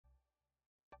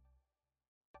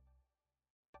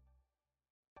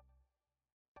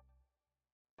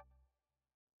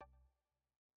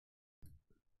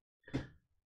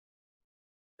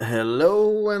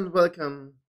Hello and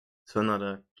welcome to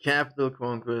another Capital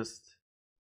Conquest.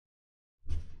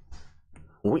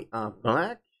 We are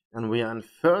black and we are in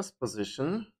first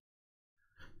position.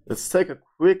 Let's take a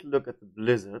quick look at the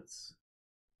blizzards.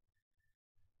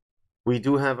 We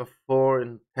do have a 4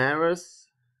 in Paris.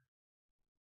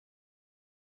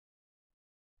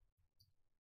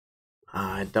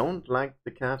 I don't like the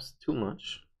caps too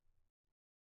much.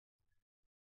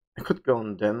 I could go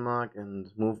on Denmark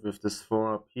and move with this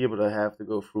 4 up here, but I have to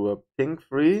go through a pink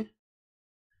 3.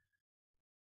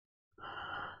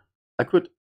 I could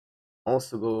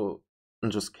also go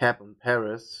and just cap on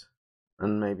Paris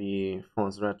and maybe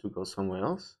force red to go somewhere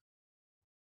else.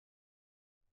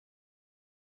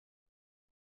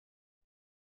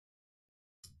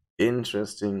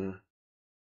 Interesting.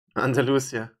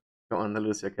 Andalusia. Go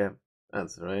Andalusia cap.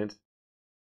 That's right.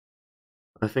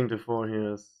 I think the 4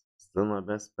 here is still my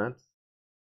best bet.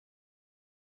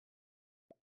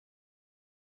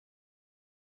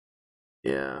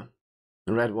 Yeah.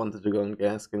 Red wanted to go in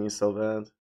Gascony so bad.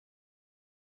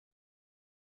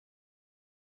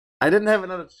 I didn't have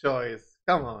another choice.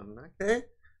 Come on, okay?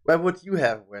 Where would you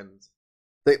have went?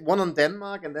 The one on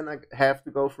Denmark and then I have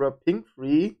to go for a pink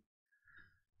 3.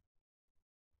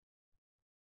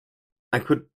 I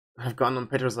could have gone on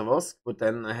Petrozavodsk, but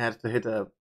then I had to hit a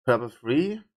purple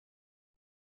 3.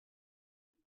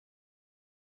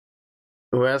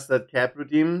 Where's that cap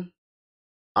redeem?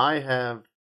 I have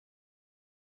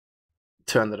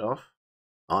turned it off,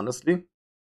 honestly.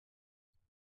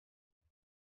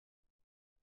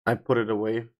 I put it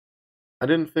away. I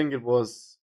didn't think it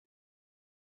was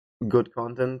good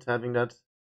content having that.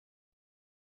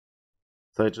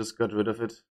 So I just got rid of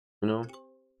it, you know?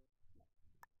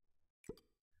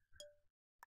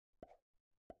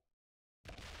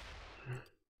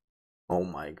 Oh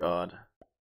my god.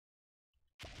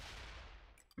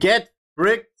 Get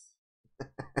bricked!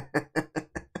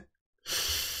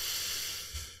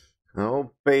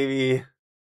 Oh baby.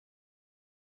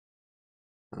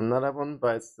 Another one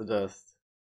bites the dust.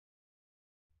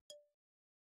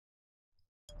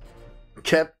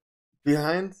 Cap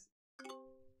behind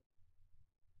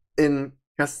in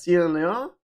Castile and Leon.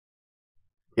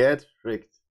 Get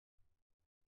fricked.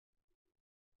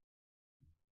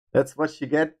 That's what you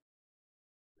get.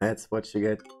 That's what you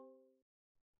get.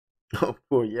 Oh,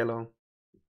 poor yellow.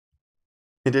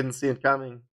 He didn't see it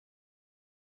coming.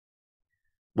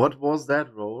 What was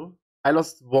that roll? I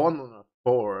lost 1 on a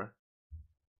 4.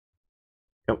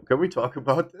 Can we talk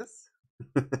about this?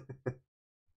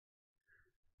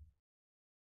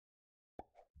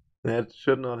 That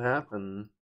should not happen.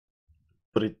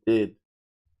 But it did.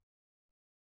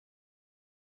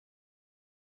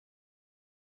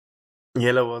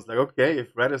 Yellow was like, okay,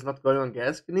 if red is not going on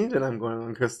Gascony, then I'm going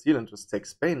on Castile and just take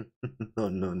Spain. No,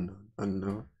 no, no, no,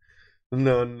 no.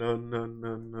 No, no, no,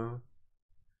 no, no.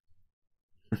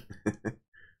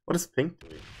 What is Pink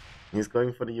doing? He's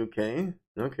going for the UK?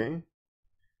 Okay.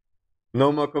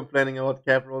 No more complaining about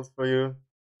cap rolls for you.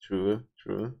 True,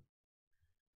 true.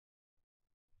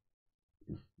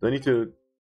 Do I need to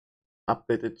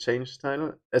update the change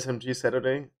title? SMG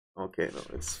Saturday? Okay, no,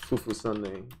 it's Fufu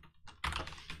Sunday.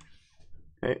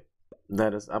 Okay,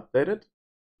 that is updated.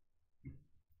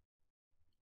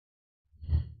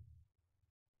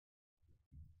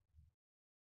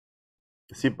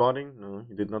 Is he botting? No,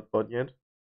 he did not bot yet.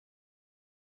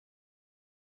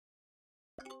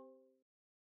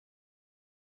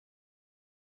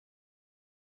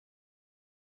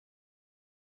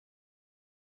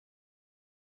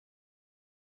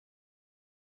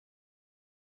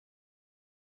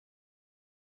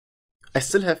 I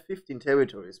still have 15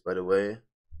 territories, by the way.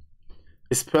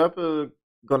 Is purple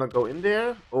gonna go in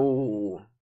there? Oh,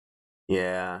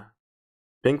 yeah.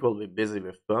 Pink will be busy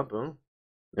with purple.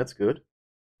 That's good.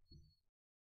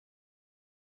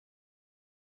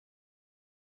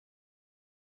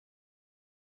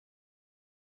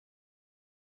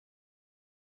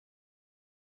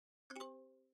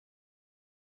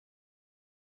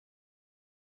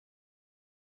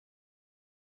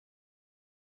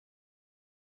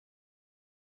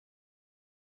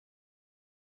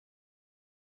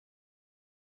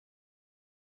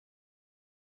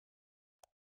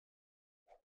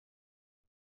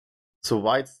 So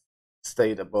white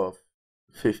stayed above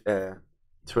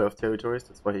 12 territories.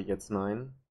 That's why he gets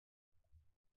 9.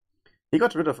 He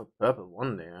got rid of a purple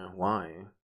 1 there. Why?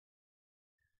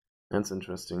 That's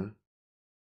interesting.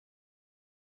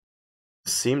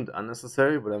 Seemed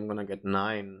unnecessary, but I'm gonna get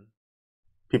 9.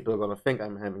 People are gonna think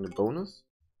I'm having the bonus.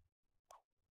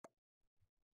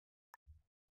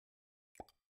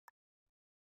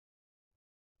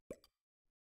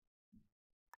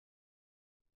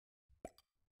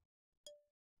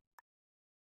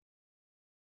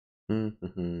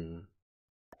 Mm-hmm.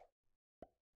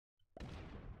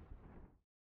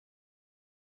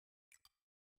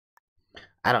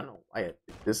 I don't know why I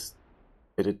did this.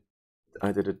 I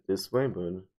did it this way,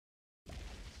 but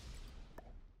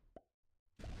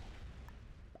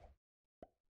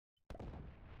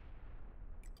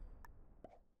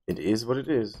it is what it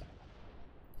is.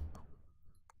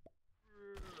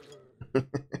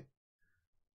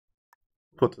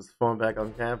 Put this form back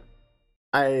on cap.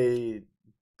 I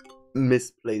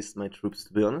misplaced my troops,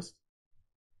 to be honest.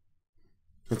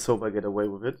 Let's hope I get away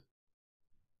with it.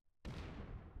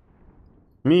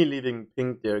 Me leaving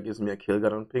pink there gives me a kill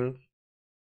guard on pink.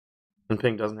 And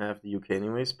pink doesn't have the UK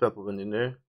anyways. Purple went in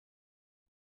there.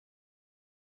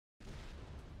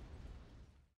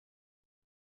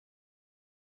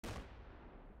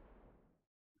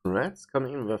 Red's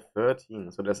coming in with a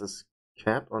 13, so there's a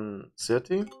cap on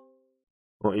 30?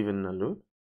 Or even a loot?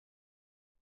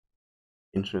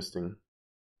 Interesting.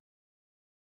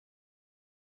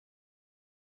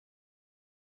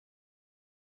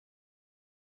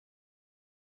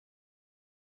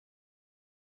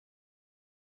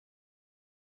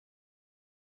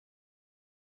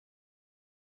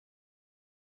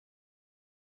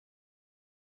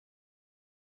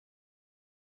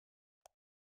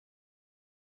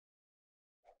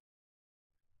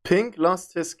 Pink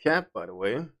lost his cap, by the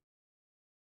way.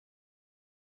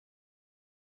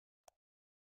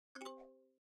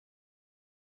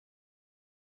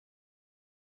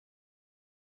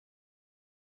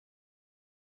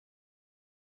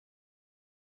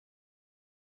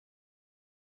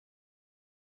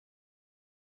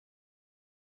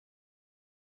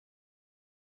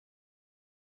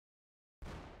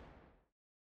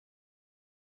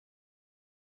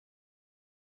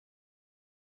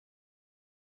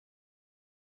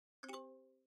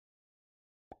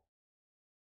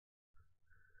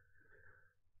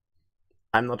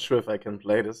 I'm not sure if I can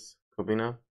play this,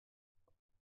 Kobina.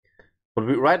 But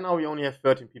right now we only have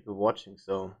 13 people watching,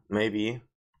 so maybe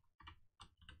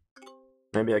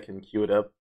I can queue it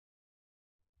up.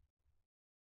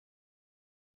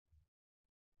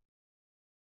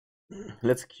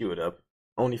 Let's queue it up.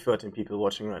 Only 13 people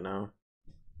watching right now.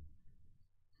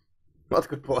 What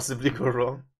could possibly go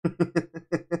wrong?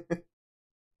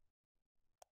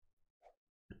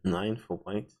 9 for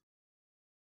white.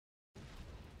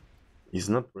 He's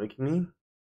not breaking me.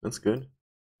 That's good.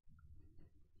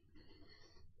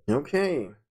 Okay.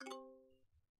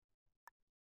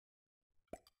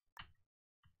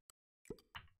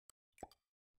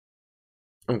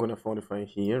 I'm gonna fortify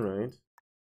here, right?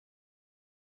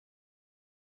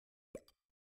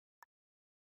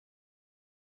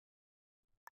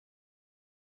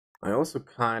 I also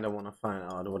kinda wanna find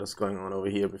out what is going on over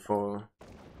here before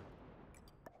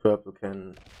purple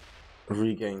can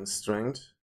regain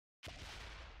strength.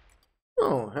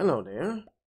 Oh, hello there.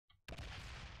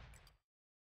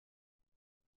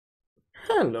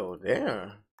 Hello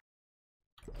there.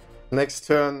 Next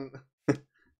turn,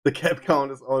 the cap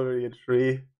count is already at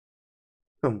 3.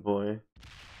 Oh boy.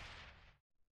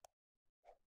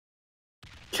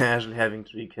 Casually having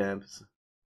 3 caps.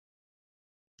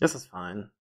 This is fine.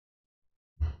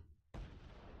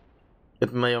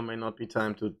 It may or may not be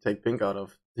time to take pink out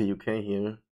of the UK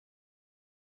here.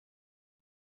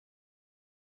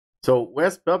 So,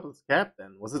 where's purple's cap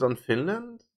then? Was it on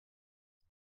Finland?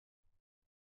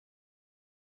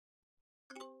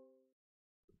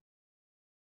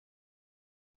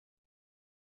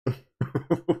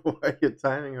 Why are you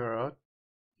timing her out?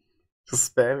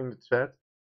 Just spamming the chat.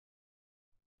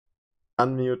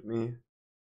 Unmute me.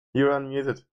 You're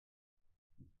unmuted.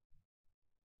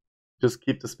 Just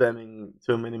keep the spamming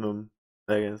to a minimum,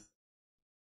 I guess.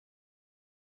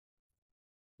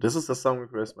 This is a song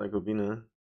request by Gobina.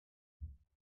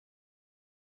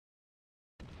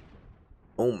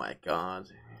 Oh my god.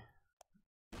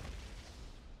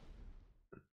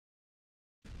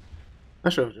 I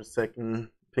should have just taken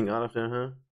pink out of there, huh?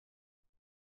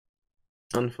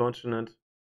 Unfortunate.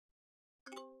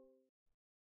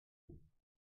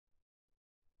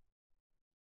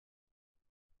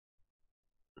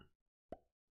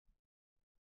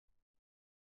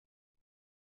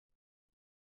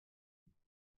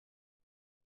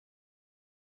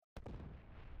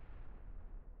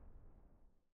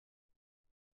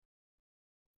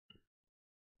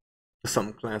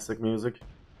 Some classic music.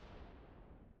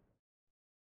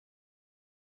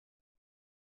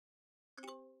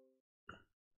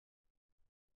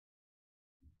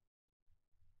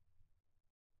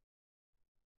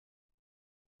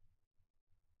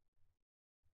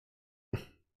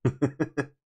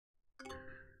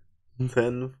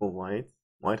 Then for white.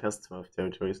 White has 12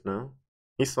 territories now.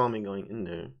 He saw me going in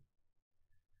there.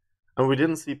 And we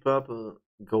didn't see purple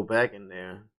go back in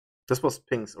there. This was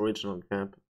pink's original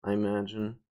cap, I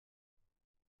imagine.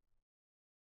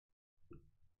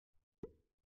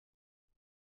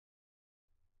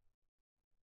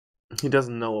 He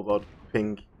doesn't know about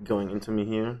pink going into me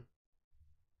here.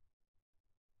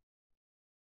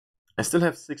 I still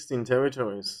have 16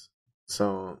 territories,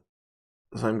 so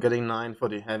I'm getting 9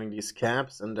 for having these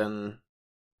caps, and then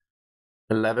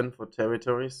 11 for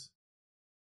territories.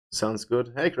 Sounds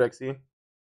good. Hey, Crexy.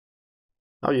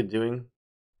 How you doing?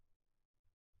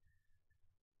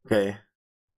 Okay.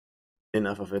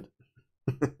 Enough of it.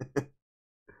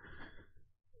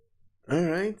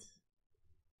 Alright.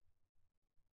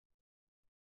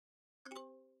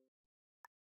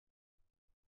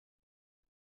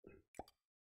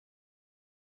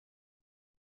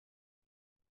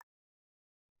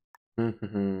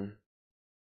 Mm-hmm.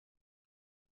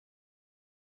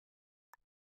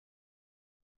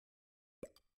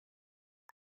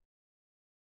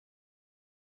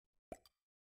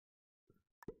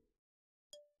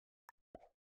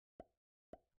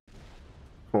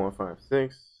 Four, five,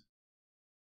 six.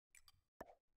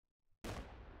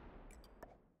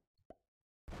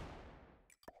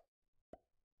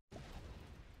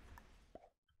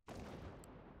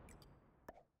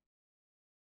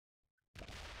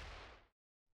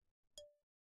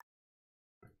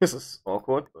 This is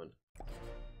awkward, but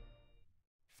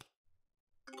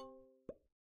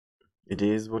it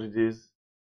is what it is.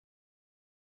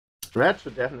 Red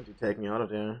should definitely take me out of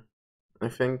there, I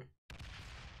think.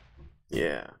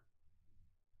 Yeah.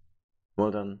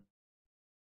 Well done.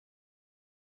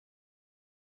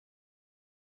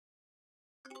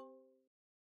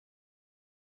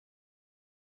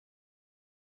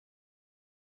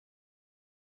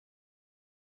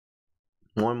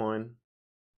 Moin moin.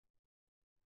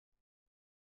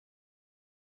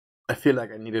 I feel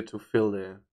like I needed to fill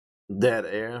the dead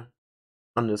air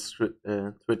on this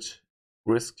Twitch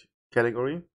risk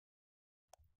category.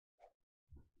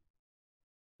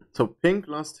 So pink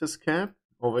lost his cap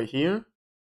over here.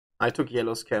 I took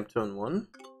yellow's cap turn 1.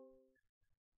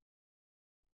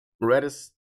 Red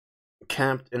is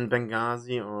capped in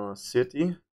Benghazi or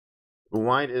City.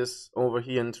 White is over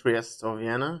here in Trieste or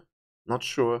Vienna. Not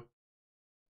sure.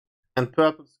 And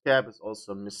purple's cap is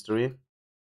also a mystery.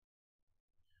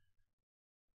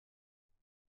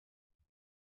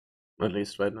 At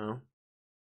least right now.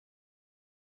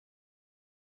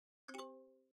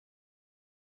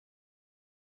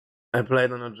 I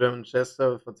played on a German chess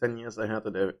server for 10 years. I heard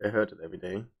it every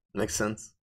day. Makes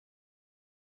sense.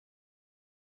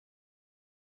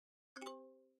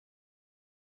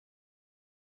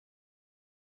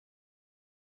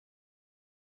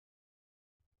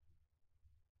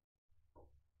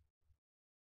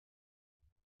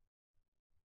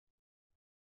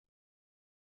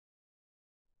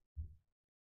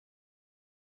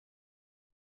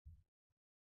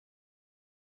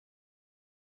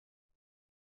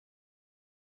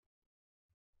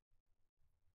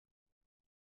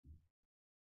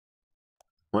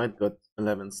 White got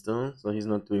 11 still, so he's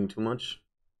not doing too much.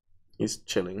 He's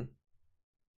chilling.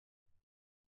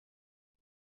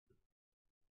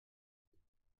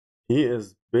 He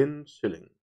has been chilling.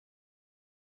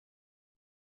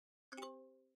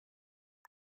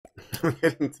 I'm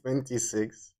getting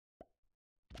 26.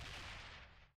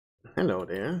 Hello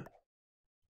there.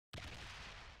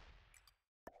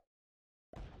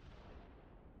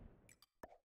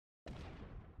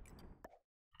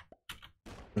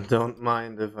 Don't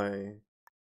mind if I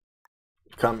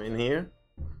come in here.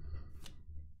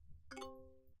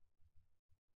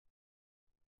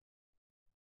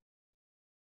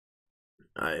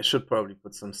 I should probably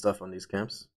put some stuff on these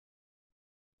caps.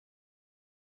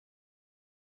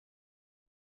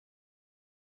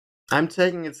 I'm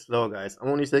taking it slow, guys. I'm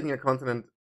only taking a continent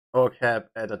or cap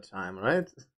at a time, right?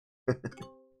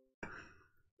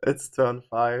 It's turn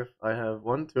 5. I have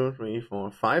 1, 2, 3,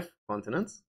 4, 5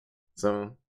 continents.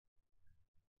 So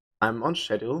I'm on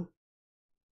schedule.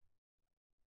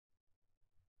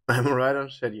 I'm right on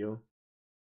schedule.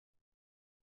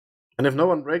 And if no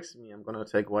one breaks me, I'm gonna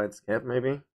take white's cap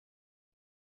maybe.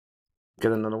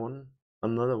 Get another one.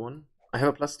 Another one. I have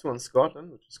a +2 on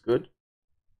Scotland, which is good.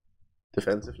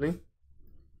 Defensively.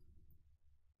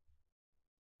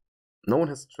 No one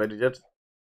has traded yet.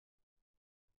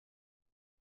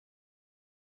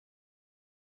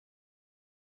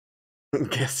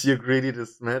 Guess you're greedy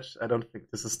this match. I don't think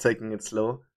this is taking it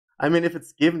slow. I mean, if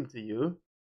it's given to you,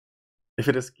 if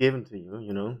it is given to you,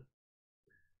 you know.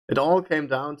 It all came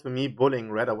down to me bullying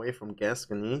red away from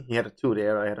Gascony. He had a 2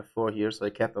 there, I had a 4 here, so I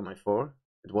kept on my 4.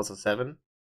 It was a 7.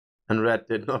 And red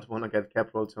did not want to get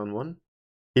cap roll turn 1.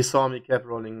 He saw me cap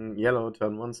rolling yellow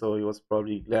turn 1, so he was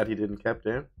probably glad he didn't cap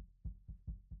there.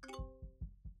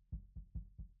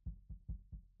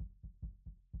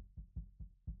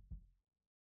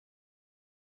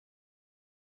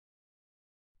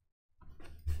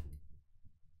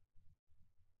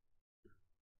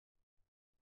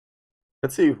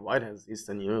 Let's see if white has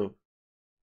Eastern Europe.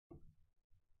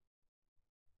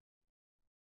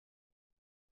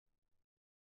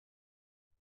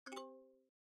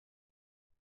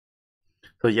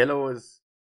 So yellow is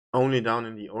only down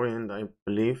in the Orient, I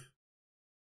believe.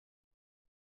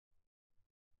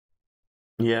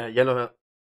 Yeah, yellow.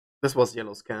 This was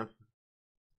yellow's cap.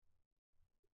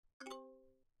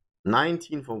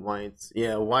 19 for white.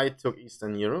 Yeah, white took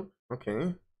Eastern Europe.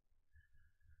 Okay.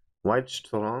 White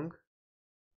strong.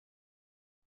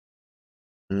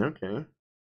 Okay.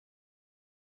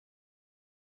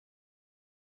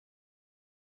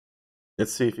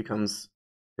 Let's see if he comes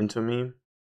into me.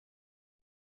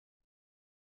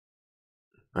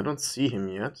 I don't see him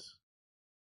yet.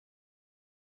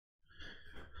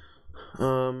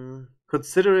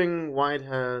 Considering white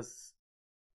has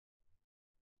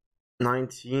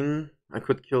 19, I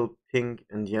could kill pink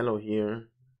and yellow here.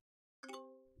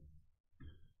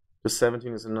 The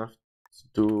 17 is enough to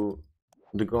do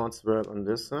the god's work on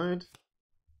this side.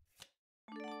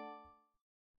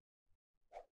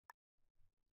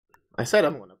 I said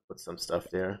I'm gonna put some stuff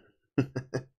there.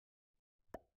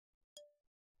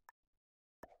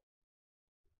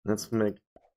 Let's make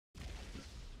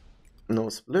no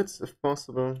splits if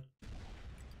possible.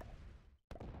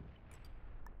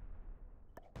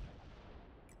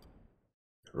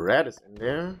 Red is in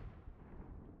there.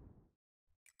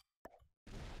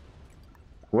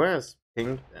 Where's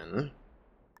pink then?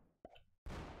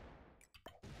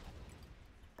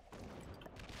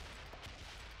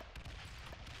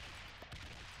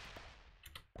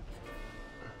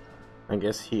 I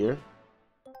guess here.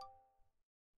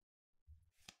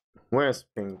 Where's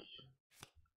pink?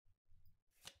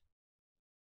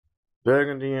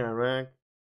 Burgundy, Iraq.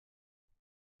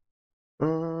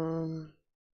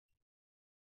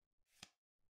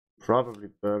 Probably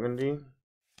Burgundy.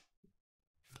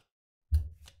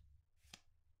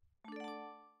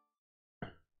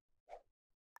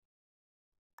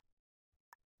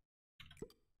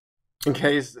 In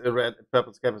case a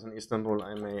purple scab is in Istanbul,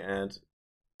 I may add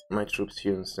my troops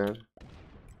here instead.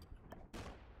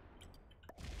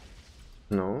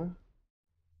 No?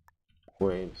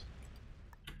 Wait.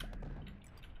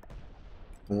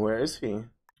 Where is he?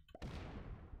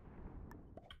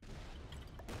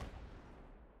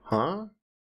 Huh?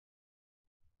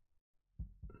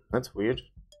 That's weird.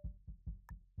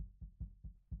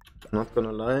 Not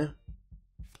gonna lie.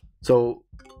 So,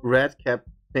 red kept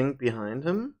pink behind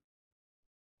him?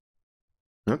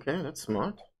 Okay, that's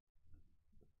smart.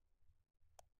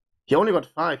 He only got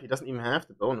 5, he doesn't even have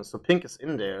the bonus, so pink is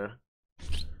in there.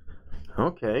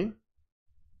 Okay.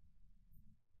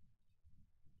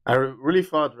 I really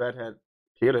thought red had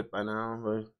cleared it by now,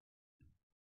 but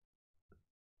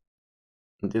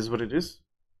it is what it is.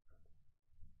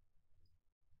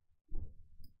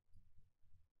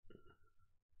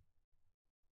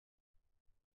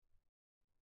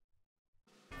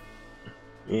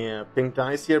 Yeah, pink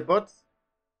dies here, but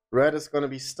red is gonna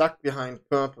be stuck behind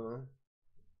purple.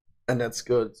 And that's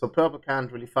good. So purple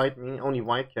can't really fight me, only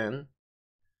white can.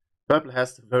 Purple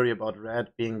has to worry about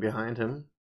red being behind him.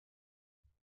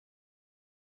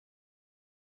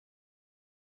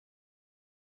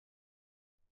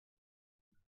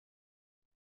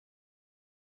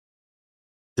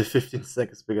 The 15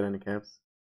 stack is bigger than the caps.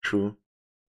 True.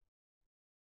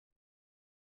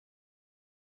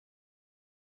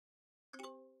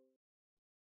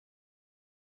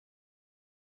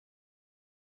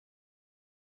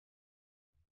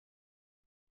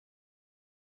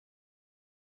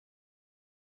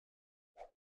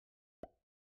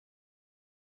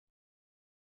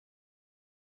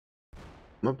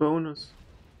 My bonus.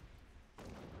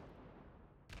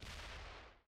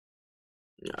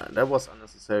 Yeah, that was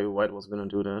unnecessary. White was gonna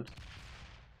do that.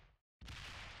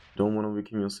 Don't want to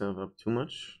weaken yourself up too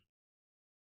much.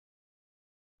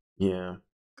 Yeah.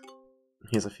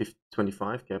 He has a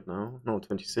 25 cap now. No,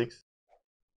 26.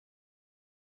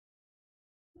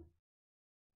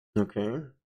 Okay.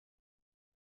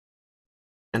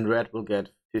 And red will get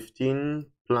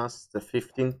 15 plus the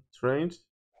 15 trade.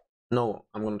 No,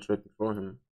 I'm gonna trade before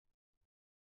him.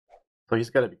 So he's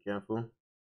gotta be careful.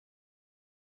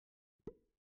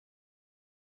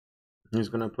 He's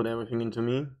gonna put everything into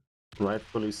me.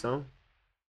 Rightfully so.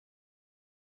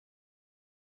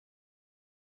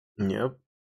 Yep.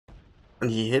 And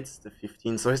he hits the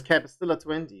 15, so his cap is still at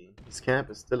 20. His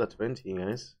cap is still at 20,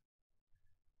 guys.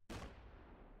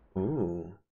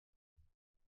 Ooh.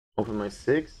 Open my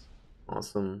 6.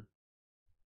 Awesome.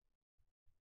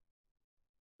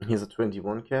 He has a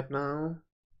 21 cap now.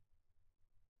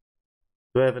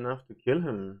 Do I have enough to kill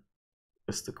him?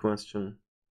 Is the question.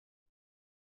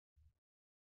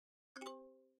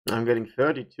 I'm getting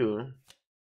 32.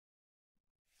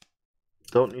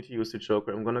 Don't need to use the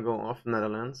Joker. I'm gonna go off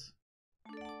Netherlands.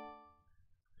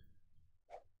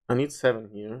 I need 7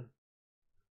 here.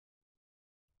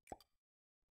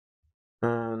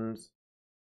 And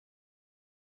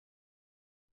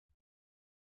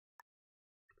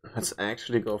let's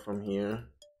actually go from here.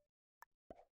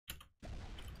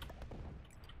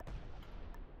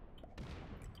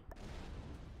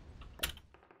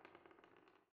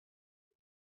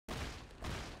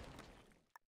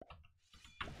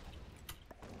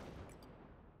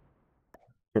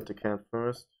 Hit the cap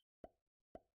first.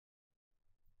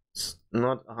 It's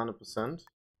not 100%.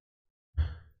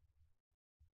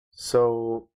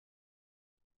 So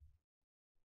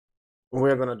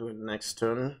we're gonna do it next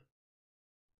turn.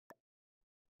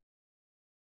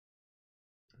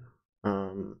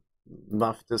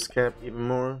 Buff this cap even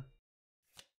more.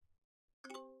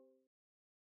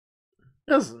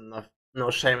 There's no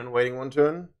shame in waiting one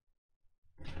turn.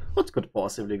 What could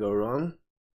possibly go wrong?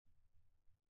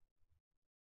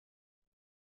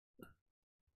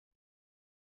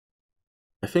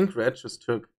 I think Red just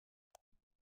took...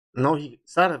 No, he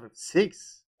started with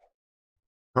 6.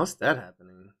 How's that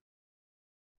happening?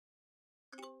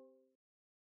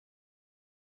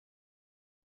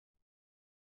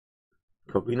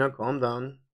 Corbina, calm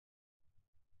down.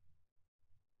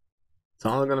 It's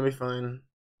all gonna be fine.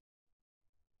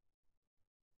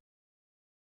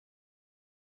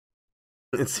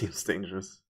 It seems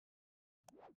dangerous.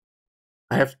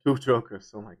 I have 2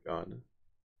 jokers, oh my god.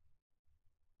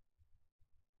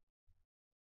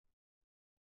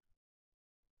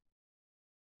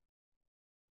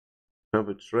 No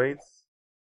betrays.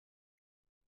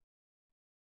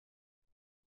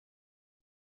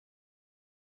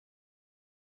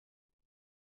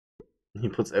 He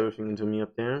puts everything into me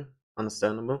up there.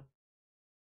 Understandable.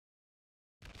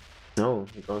 No,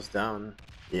 he goes down.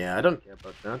 Yeah, I don't care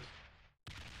about that.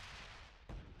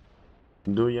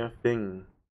 Do your thing.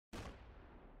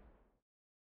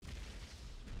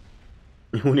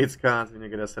 Who needs cards when you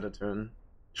get a set a turn?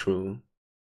 True.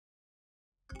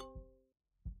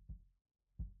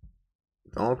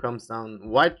 It all comes down.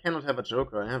 White cannot have a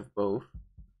joker, I have both.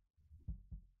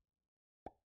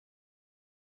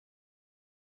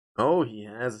 Oh, he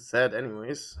has a set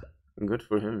anyways. Good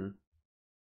for him.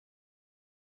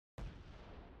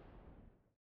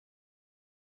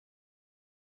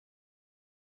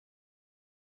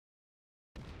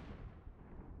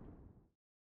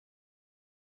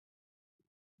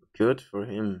 Good for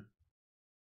him.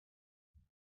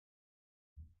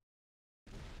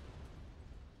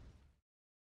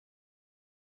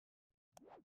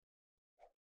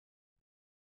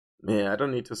 Yeah, I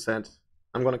don't need to set.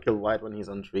 I'm gonna kill white when he's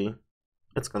on 3.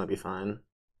 It's gonna be fine.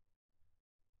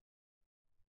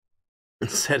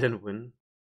 Set and win.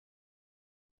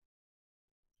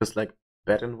 Just like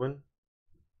bet and win.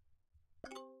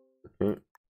 Okay.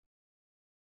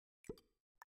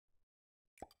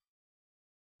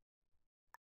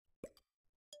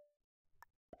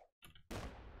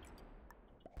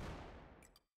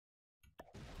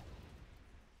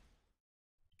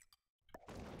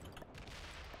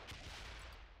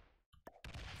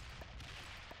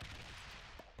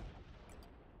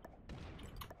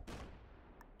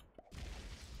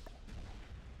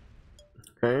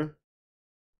 Okay.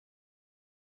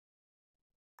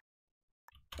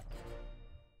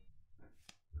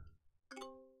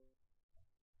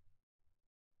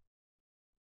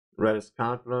 Red is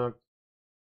card blocked.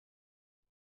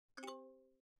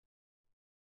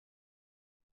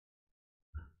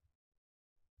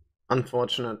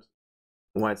 Unfortunate.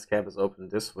 White's cap is open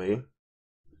this way.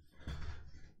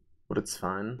 But it's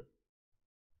fine.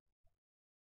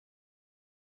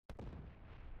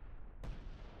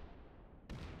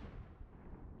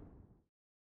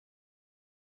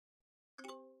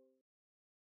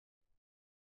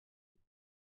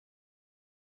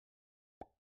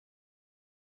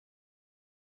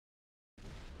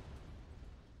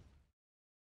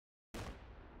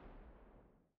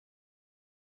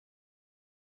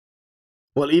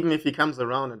 Well, even if he comes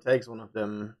around and takes one of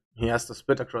them, he has to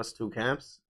split across 2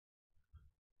 caps.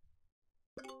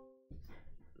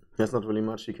 There's not really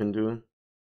much he can do.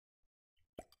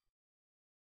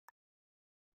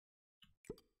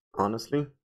 Honestly.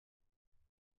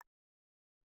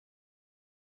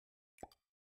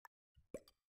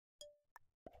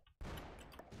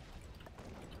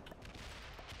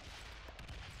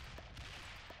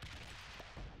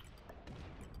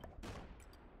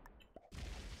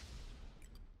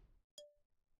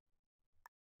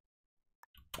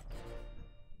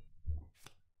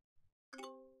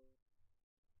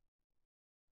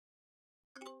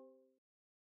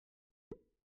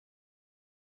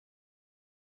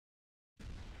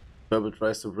 Purple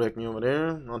tries to break me over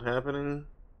there, not happening.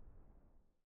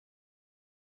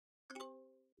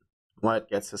 White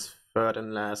gets his third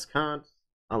and last card.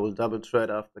 I will double trade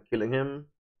after killing him.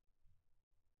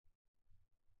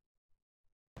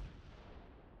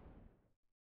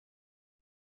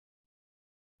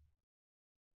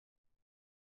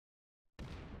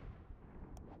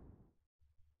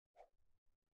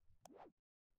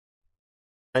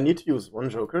 I need to use one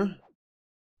joker.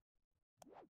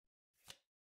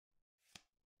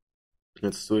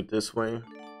 Let's do it this way.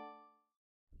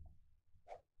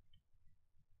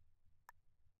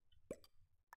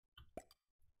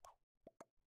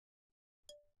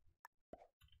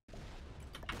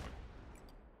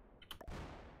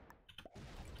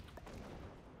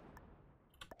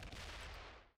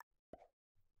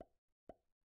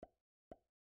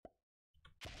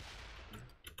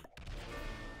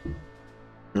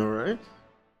 Alright.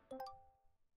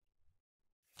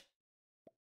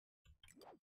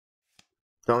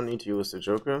 Don't need to use the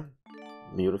joker.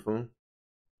 Beautiful.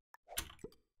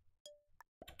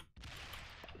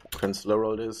 Can slow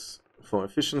roll this for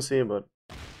efficiency, but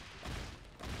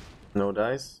no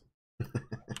dice.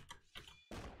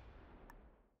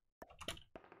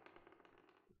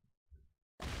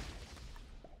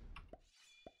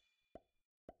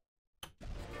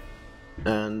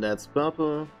 And that's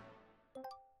purple.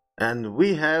 And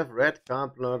we have red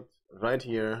card blocked right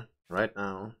here, right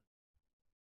now.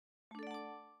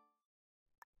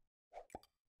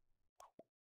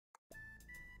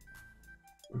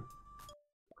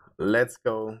 Let's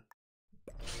go.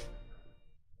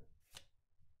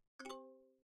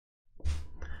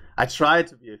 I tried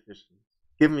to be efficient.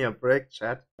 Give me a break,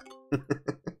 chat.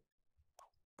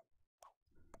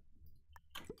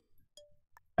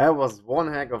 That was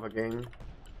one heck of a game.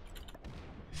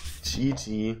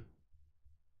 GG.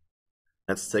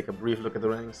 Let's take a brief look at the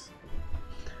ranks.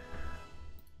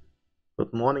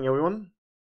 Good morning, everyone.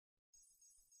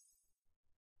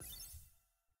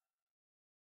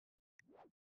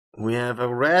 We have a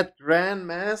red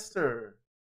Grandmaster.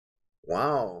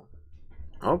 Wow.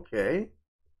 Okay.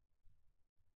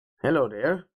 Hello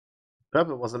there.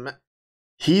 Purple was a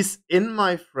He's in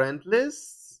my friend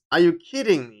list? Are you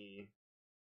kidding me?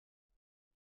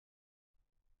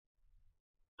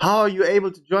 How are you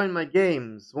able to join my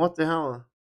games? What the hell?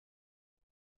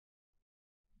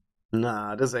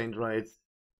 Nah, this ain't right.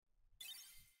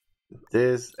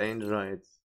 This ain't right.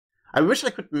 I wish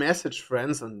I could message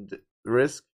friends and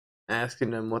risk asking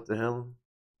them what the hell.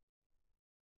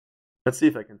 Let's see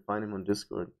if I can find him on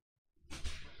Discord.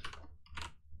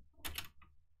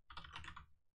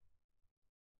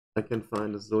 I can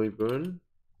find a Zoe Byrne.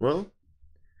 Well,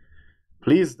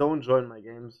 please don't join my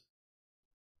games.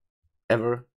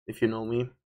 Ever, if you know me.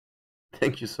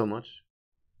 Thank you so much.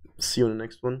 See you in the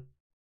next one.